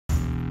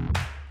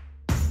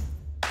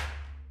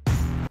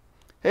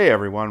Hey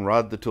everyone,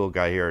 Rod the Tool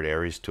Guy here at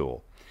ARES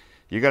Tool.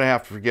 You're going to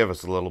have to forgive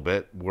us a little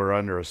bit. We're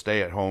under a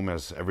stay-at-home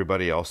as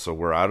everybody else, so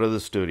we're out of the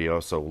studio.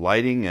 So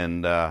lighting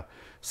and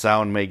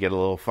sound may get a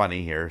little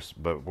funny here,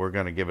 but we're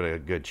going to give it a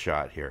good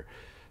shot here.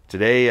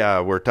 Today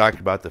we're talking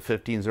about the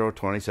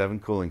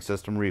 15027 cooling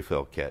system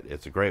refill kit.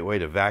 It's a great way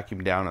to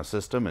vacuum down a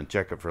system and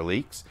check it for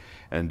leaks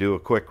and do a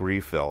quick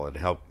refill.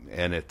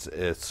 It's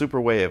a super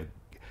way of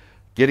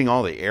getting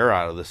all the air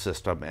out of the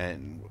system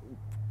and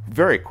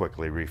very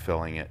quickly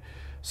refilling it.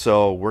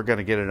 So we're going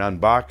to get it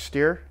unboxed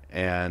here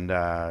and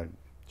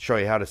show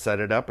you how to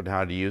set it up and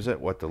how to use it,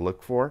 what to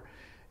look for.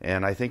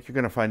 And I think you're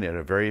going to find it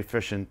a very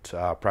efficient,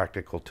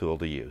 practical tool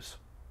to use.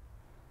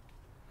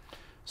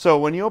 So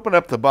when you open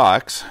up the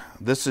box,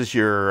 this is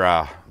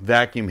your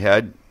vacuum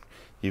head.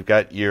 You've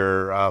got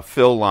your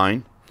fill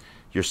line,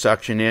 your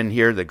suction in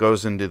here that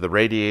goes into the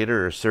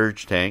radiator or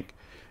surge tank,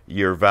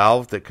 your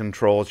valve that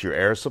controls your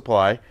air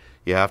supply.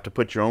 You have to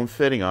put your own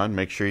fitting on.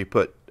 Make sure you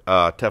put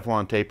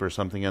Teflon tape or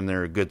something in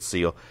there, a good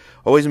seal.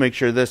 Always make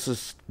sure this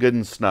is good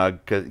and snug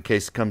in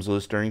case it comes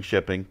loose during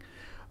shipping.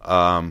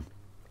 Then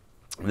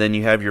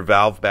you have your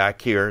valve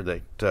back here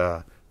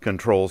that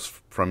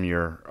controls from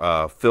your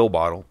fill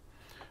bottle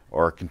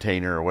or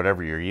container or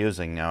whatever you're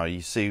using. Now you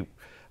see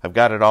I've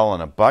got it all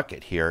in a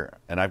bucket here,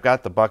 and I've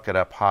got the bucket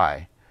up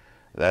high.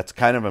 That's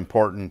kind of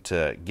important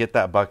to get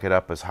that bucket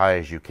up as high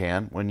as you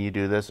can when you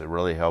do this. It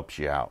really helps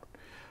you out.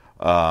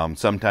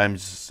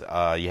 Sometimes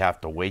you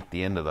have to weight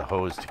the end of the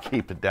hose to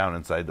keep it down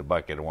inside the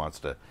bucket. It wants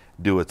to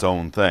do its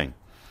own thing.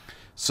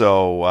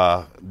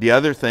 So the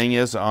other thing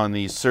is on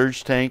these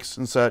surge tanks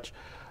and such,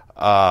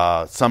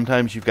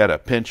 sometimes you've got to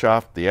pinch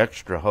off the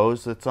extra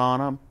hose that's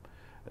on them.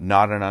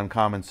 Not an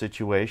uncommon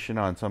situation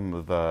on some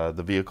of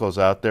the vehicles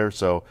out there.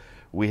 So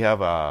we have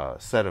a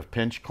set of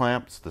pinch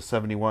clamps, the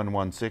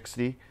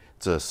 71-160.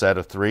 It's a set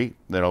of 3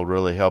 that'll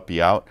really help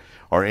you out,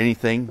 or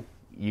anything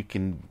you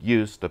can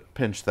use to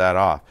pinch that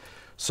off.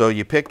 So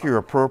you pick your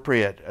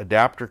appropriate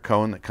adapter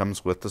cone that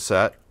comes with the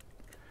set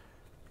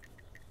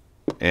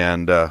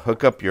and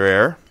hook up your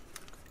air,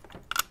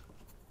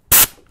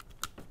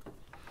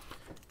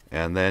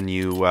 and then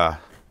you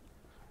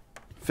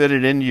fit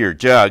it into your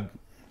jug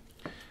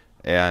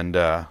and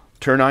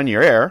turn on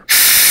your air.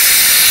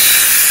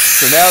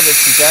 So now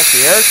that you've got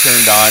the air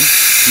turned on,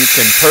 you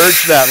can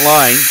purge that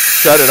line,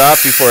 shut it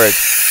off before it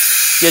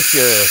gets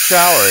you a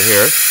shower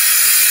here.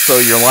 So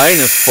your line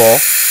is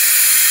full.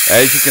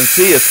 As you can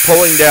see, it's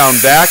pulling down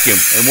vacuum.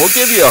 And we'll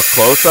give you a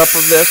close-up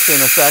of this in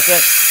a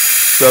second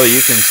so you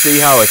can see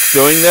how it's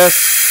doing this.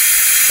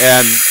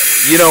 And,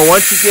 you know,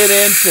 once you get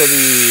into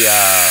the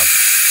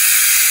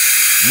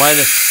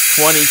minus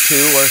 22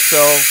 or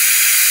so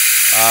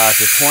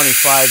to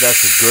 25,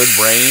 that's a good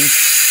range.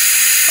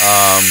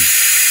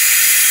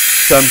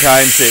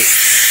 Sometimes if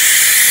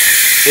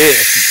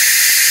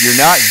you're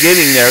not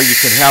getting there, you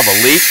can have a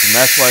leak, and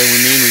that's why we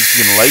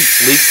can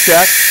leak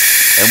check.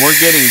 And we're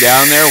getting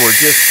down there. We're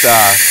just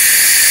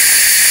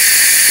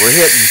we're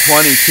hitting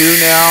 22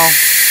 now.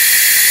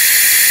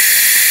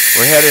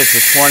 We're headed to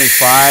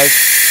 25.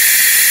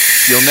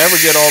 You'll never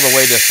get all the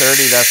way to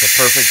 30. That's a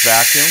perfect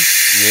vacuum.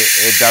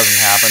 It doesn't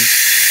happen.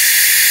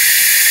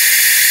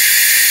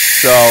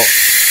 So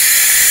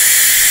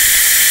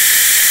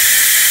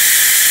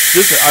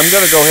I'm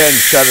going to go ahead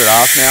and shut it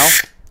off now.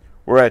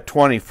 We're at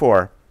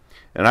 24.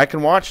 And I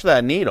can watch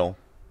that needle.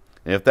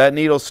 And if that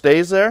needle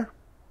stays there,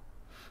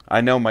 I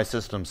know my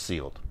system's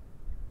sealed.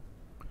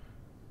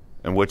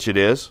 And which it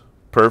is.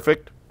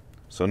 Perfect.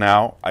 So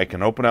now I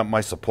can open up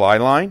my supply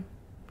line,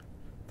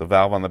 the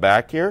valve on the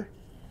back here,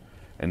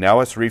 and now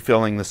it's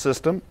refilling the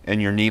system,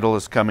 and your needle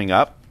is coming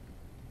up.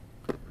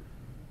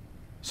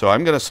 So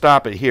I'm going to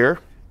stop it here,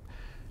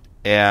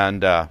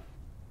 and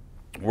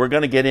we're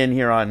going to get in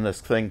here on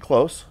this thing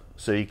close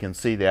so you can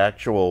see the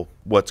actual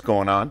what's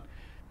going on.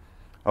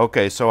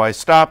 Okay, so I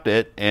stopped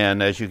it,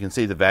 and as you can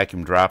see, the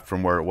vacuum dropped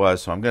from where it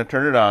was. So I'm going to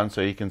turn it on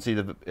so you can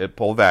see it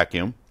pull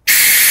vacuum.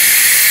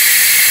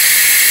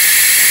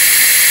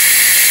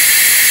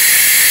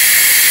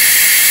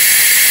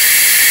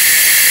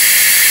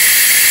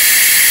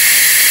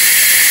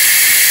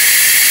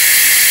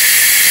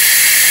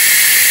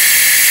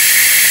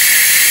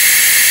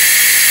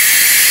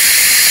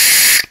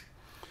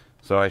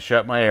 So I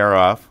shut my air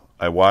off.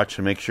 I watch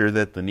to make sure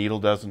that the needle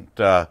doesn't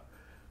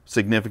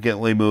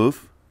significantly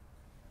move.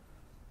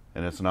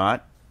 And it's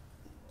not.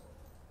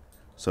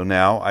 So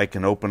now I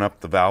can open up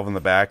the valve in the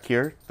back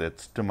here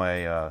that's to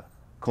my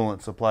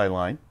coolant supply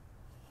line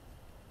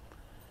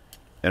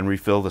and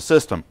refill the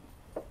system.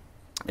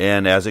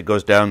 And as it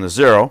goes down to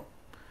 0,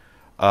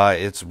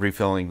 it's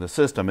refilling the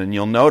system. And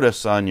you'll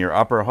notice on your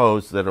upper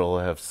hose that it'll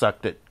have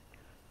sucked it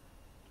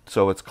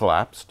so it's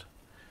collapsed.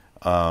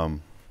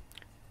 That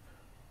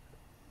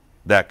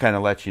kind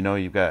of lets you know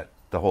you've got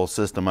the whole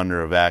system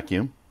under a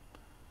vacuum.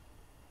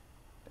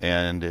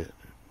 And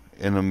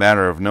in a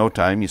matter of no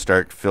time, you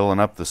start filling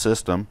up the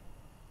system.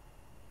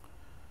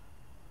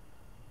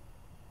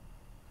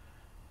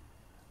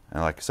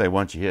 And like I say,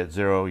 once you hit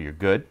 0, you're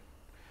good.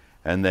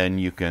 And then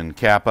you can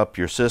cap up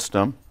your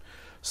system.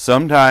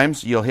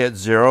 Sometimes you'll hit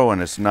 0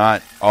 and it's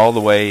not all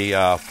the way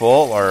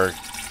full, or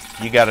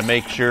you got to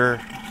make sure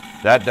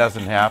that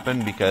doesn't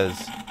happen because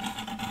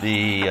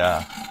the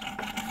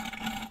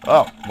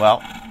oh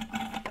well,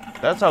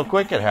 that's how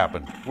quick it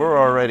happened. We're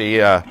already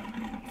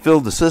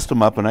filled the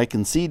system up, and I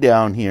can see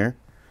down here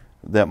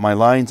that my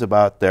line's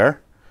about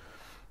there.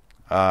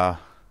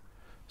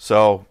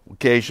 So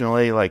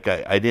occasionally, like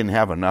I didn't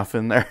have enough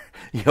in there.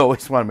 You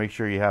always want to make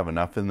sure you have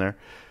enough in there,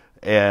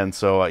 and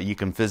so you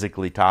can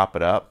physically top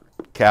it up,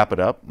 cap it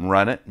up,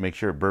 run it, make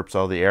sure it burps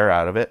all the air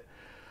out of it.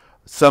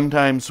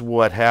 Sometimes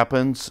what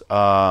happens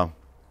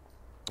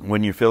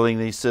when you're filling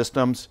these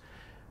systems,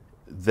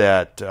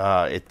 that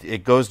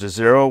it goes to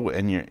 0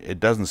 and it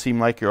doesn't seem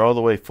like you're all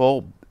the way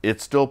full.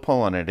 It's still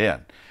pulling it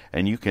in,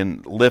 and you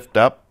can lift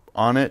up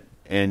on it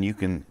and you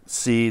can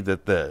see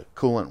that the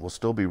coolant will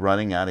still be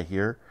running out of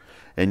here,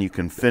 and you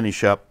can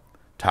finish up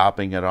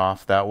topping it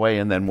off that way.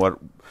 And then what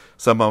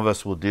some of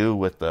us will do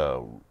with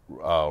the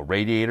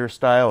radiator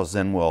style is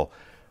then we'll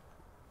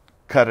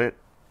cut it,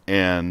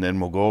 and then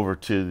we'll go over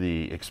to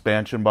the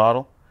expansion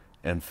bottle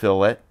and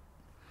fill it.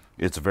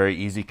 It's a very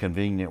easy,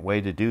 convenient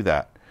way to do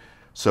that.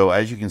 So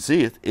as you can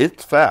see,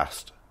 it's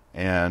fast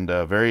and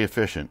very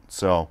efficient.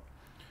 So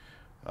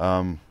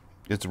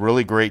it's a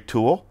really great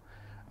tool.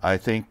 I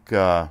think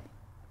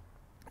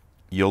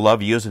you'll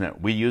love using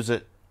it. We use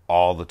it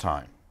all the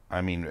time. I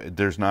mean,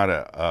 there's not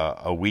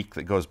a week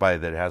that goes by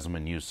that it hasn't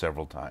been used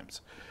several times.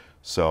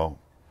 So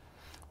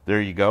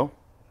there you go.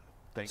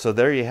 So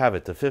there you have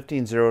it, the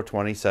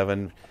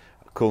 15027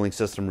 cooling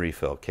system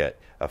refill kit.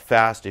 A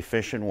fast,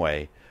 efficient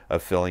way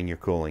of filling your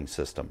cooling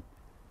system.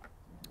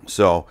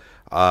 So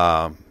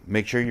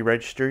make sure you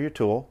register your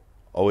tool.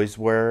 Always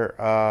wear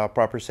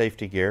proper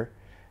safety gear.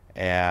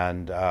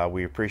 And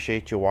we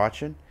appreciate you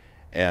watching.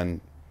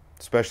 And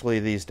especially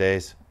these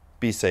days,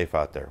 be safe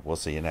out there. We'll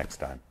see you next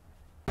time.